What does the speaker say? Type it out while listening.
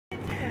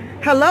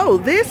Hello,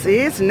 this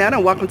is Netta.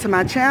 Welcome to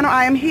my channel.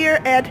 I am here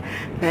at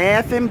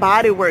Bath and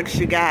Body Works,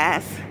 you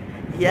guys.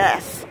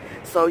 Yes.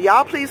 So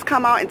y'all please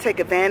come out and take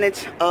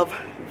advantage of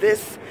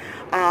this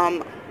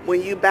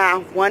when you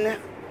buy one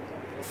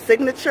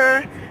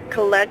signature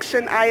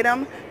collection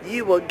item,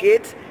 you will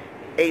get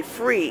a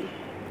free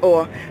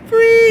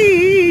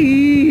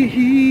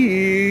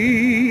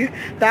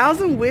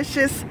 1,000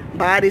 Wishes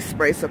body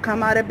spray. So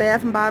come out at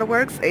Bath and Body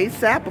Works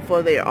ASAP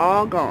before they're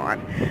all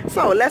gone.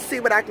 So let's see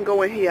what I can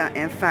go in here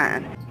and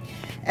find.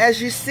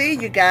 As you see,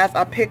 you guys,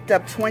 I picked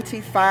up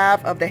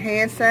 25 of the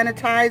hand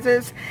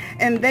sanitizers,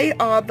 and they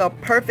are the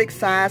perfect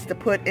size to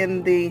put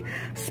in the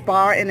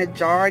spa in a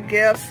jar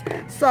gifts.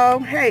 So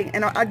hey,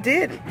 and I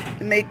did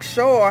make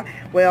sure,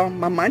 well,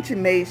 my munchie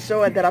made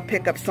sure that I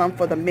pick up some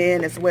for the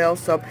men as well.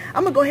 So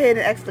I'm gonna go ahead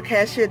and ask the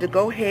cashier to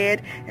go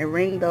ahead and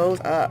ring those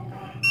up.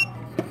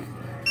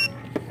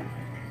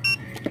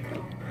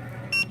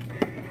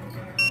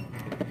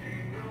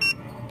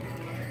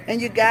 And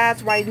you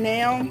guys, right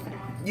now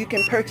you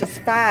can purchase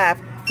 5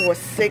 for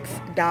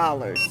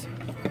 $6.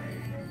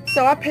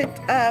 So I picked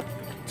up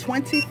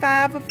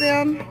 25 of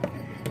them,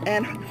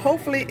 and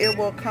hopefully it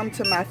will come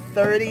to my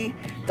 $30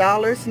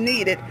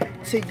 needed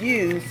to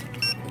use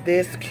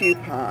this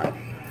coupon.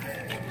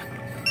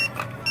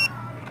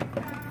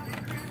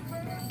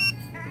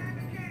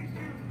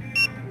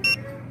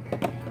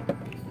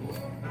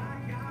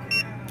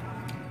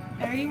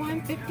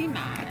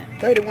 $31.59.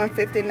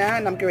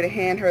 $31.59. I'm going to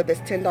hand her this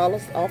 $10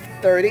 off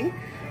 30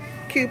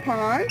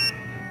 coupon.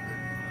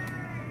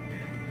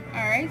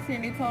 Alright, so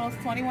your new total is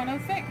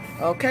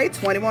 $21.06. Okay,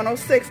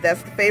 $21.06.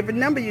 That's the favorite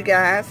number, you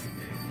guys.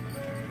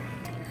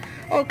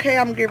 Okay,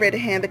 I'm getting ready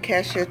to hand the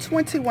cashier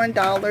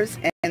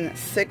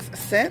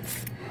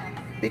 $21.06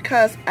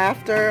 because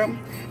after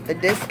the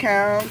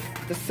discount,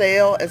 the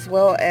sale, as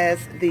well as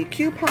the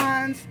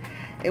coupons,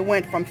 it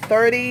went from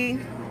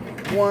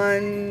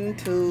 $31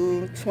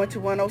 to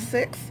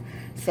 $21.06.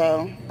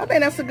 So I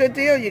think that's a good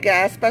deal, you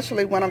guys,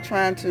 especially when I'm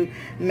trying to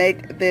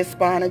make this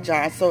spa in a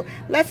jar. So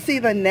let's see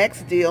the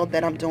next deal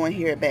that I'm doing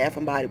here at Bath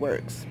and Body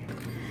Works.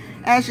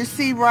 As you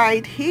see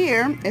right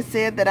here, it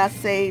said that I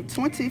saved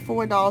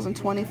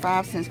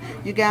 $24.25.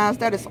 You guys,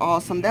 that is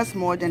awesome. That's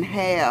more than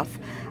half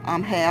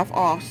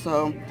off.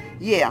 So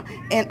yeah,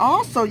 and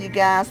also, you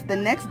guys, the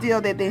next deal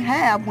that they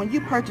have, when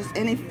you purchase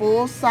any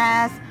full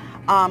size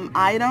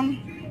item,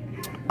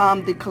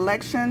 the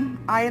collection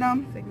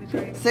item,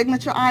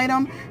 signature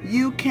item,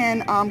 you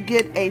can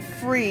get a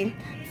free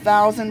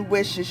 1,000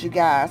 Wishes, you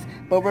guys.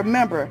 But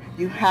remember,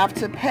 you have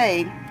to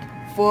pay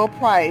full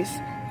price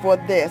for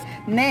this.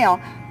 Now,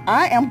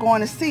 I am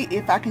going to see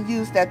if I can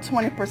use that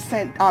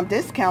 20%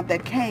 discount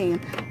that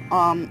came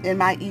in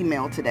my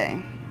email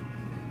today.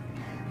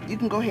 You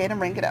can go ahead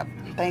and ring it up.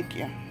 Thank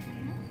you.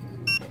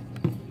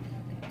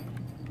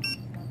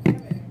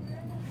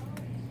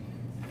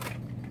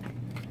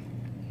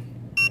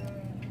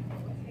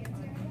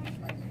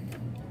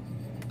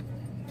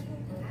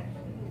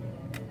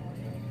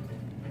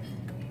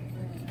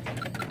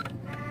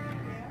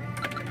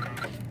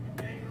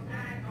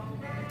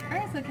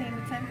 So came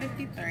to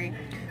 $10.53.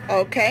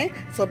 Okay,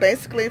 so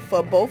basically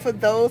for both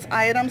of those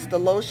items, the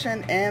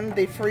lotion and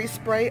the free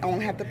spray, I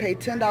only have to pay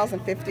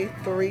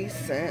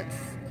 $10.53.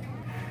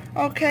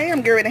 Okay, I'm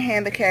getting ready to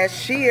hand the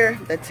cashier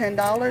the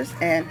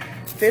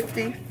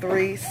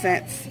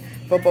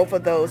 $10.53 for both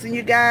of those. And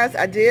you guys,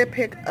 I did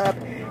pick up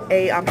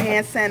a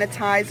hand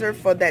sanitizer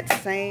for that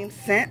same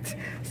scent.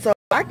 So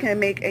I can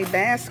make a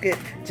basket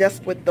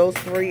just with those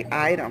 3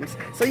 items.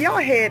 So y'all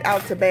head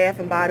out to Bath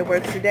and Body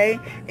Works today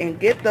and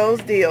get those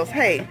deals.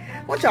 Hey,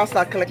 why don't y'all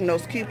start collecting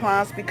those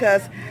coupons,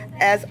 because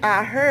as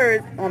I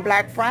heard on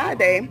Black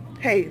Friday,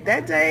 hey,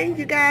 that day,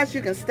 you guys,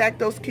 you can stack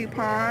those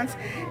coupons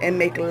and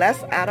make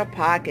less out of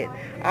pocket.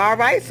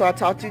 Alright, so I'll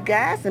talk to you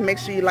guys, and make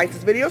sure you like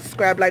this video,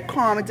 subscribe, like,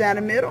 comment down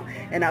the middle,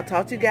 and I'll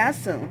talk to you guys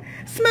soon.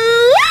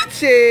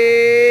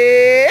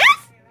 Smooches!